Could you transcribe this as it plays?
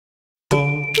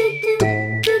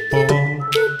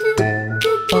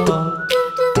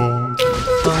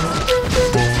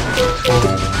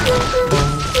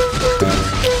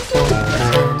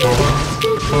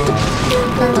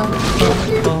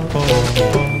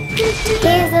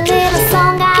Here's a little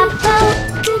song I wrote.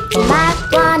 You might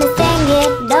wanna sing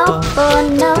it note for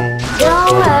note.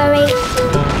 Don't worry,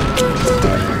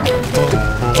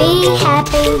 be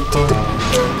happy.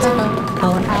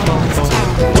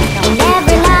 And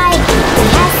every night you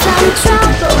have some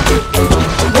trouble.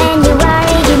 When you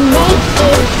worry, you make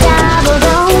it double.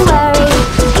 Don't worry,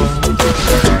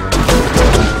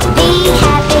 be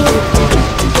happy.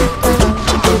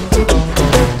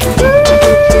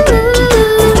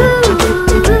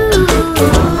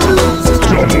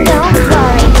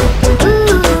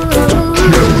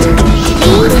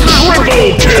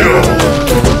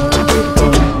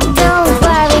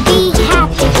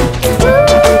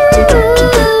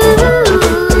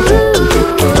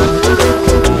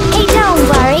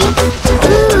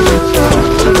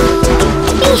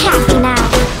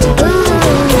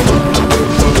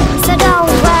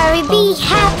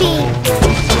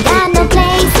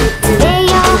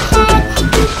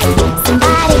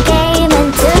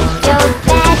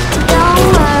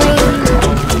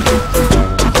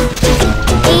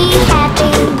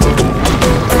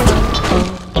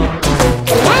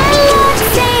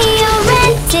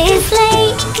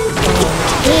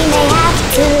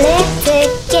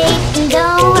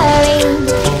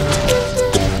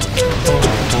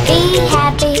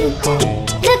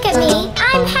 Look at me,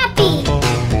 I'm happy.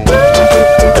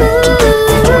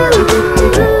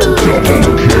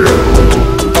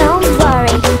 Don't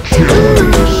worry.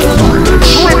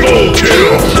 Triple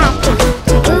kill.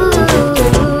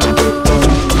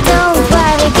 Don't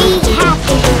worry, be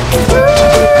happy.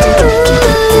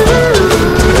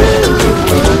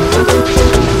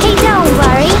 Hey, don't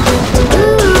worry.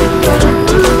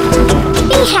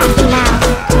 Be happy now.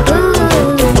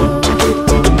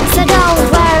 So don't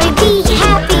worry, be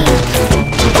happy.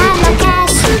 Got no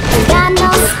cash, got no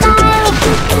style,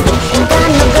 got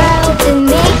no girl to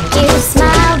make you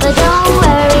smile. But don't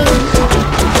worry,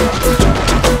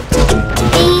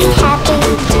 be happy.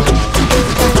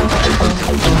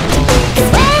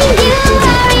 When you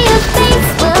worry, your face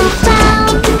will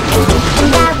frown, and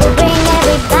that will bring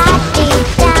everybody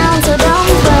down. So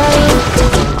don't worry,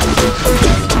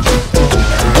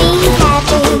 be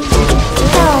happy.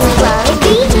 Don't worry,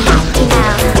 be happy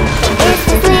now. This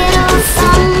is little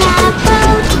song I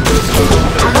wrote.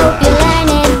 I hope you learn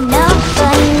it note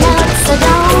for note. So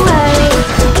don't worry,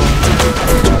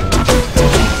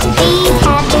 be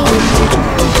happy.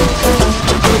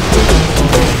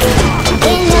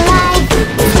 In your life,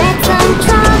 there's some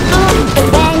trouble, but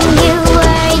when you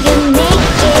worry, you make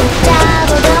it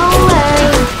double. Don't worry,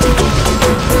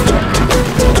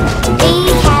 be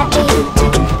happy.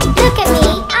 Look at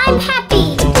me, I'm happy.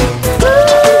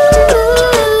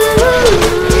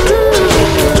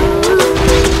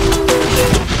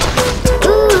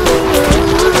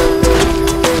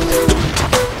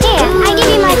 Here, I give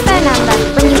you my phone number.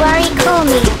 When you worry, call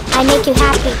me. I make you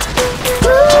happy.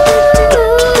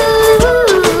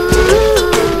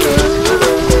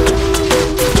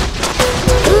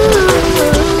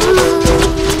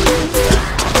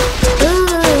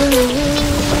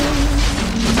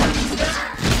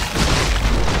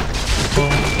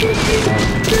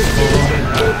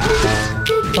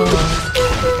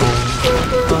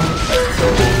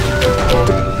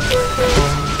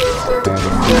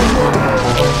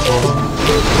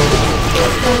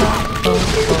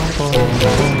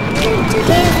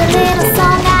 Here's a little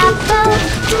song I wrote.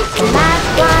 You might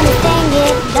wanna sing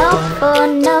it note for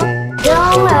note.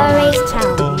 Don't worry,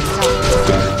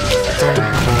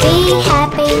 be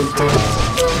happy.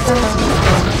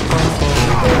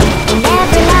 And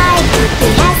every night you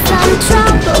have some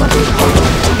trouble.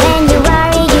 When you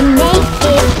worry, you make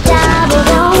it double.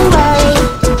 Don't worry,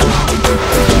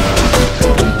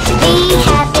 be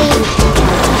happy.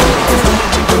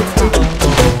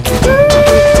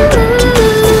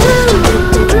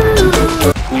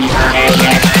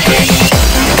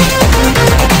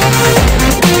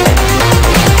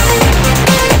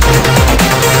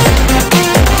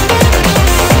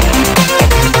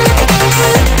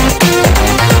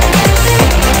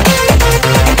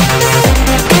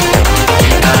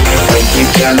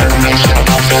 Generation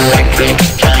of electric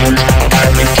kind.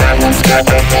 Every time it's got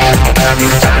a head, every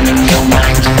time in your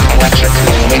mind. What you're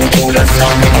feeling to the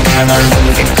song, and never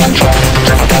losing control.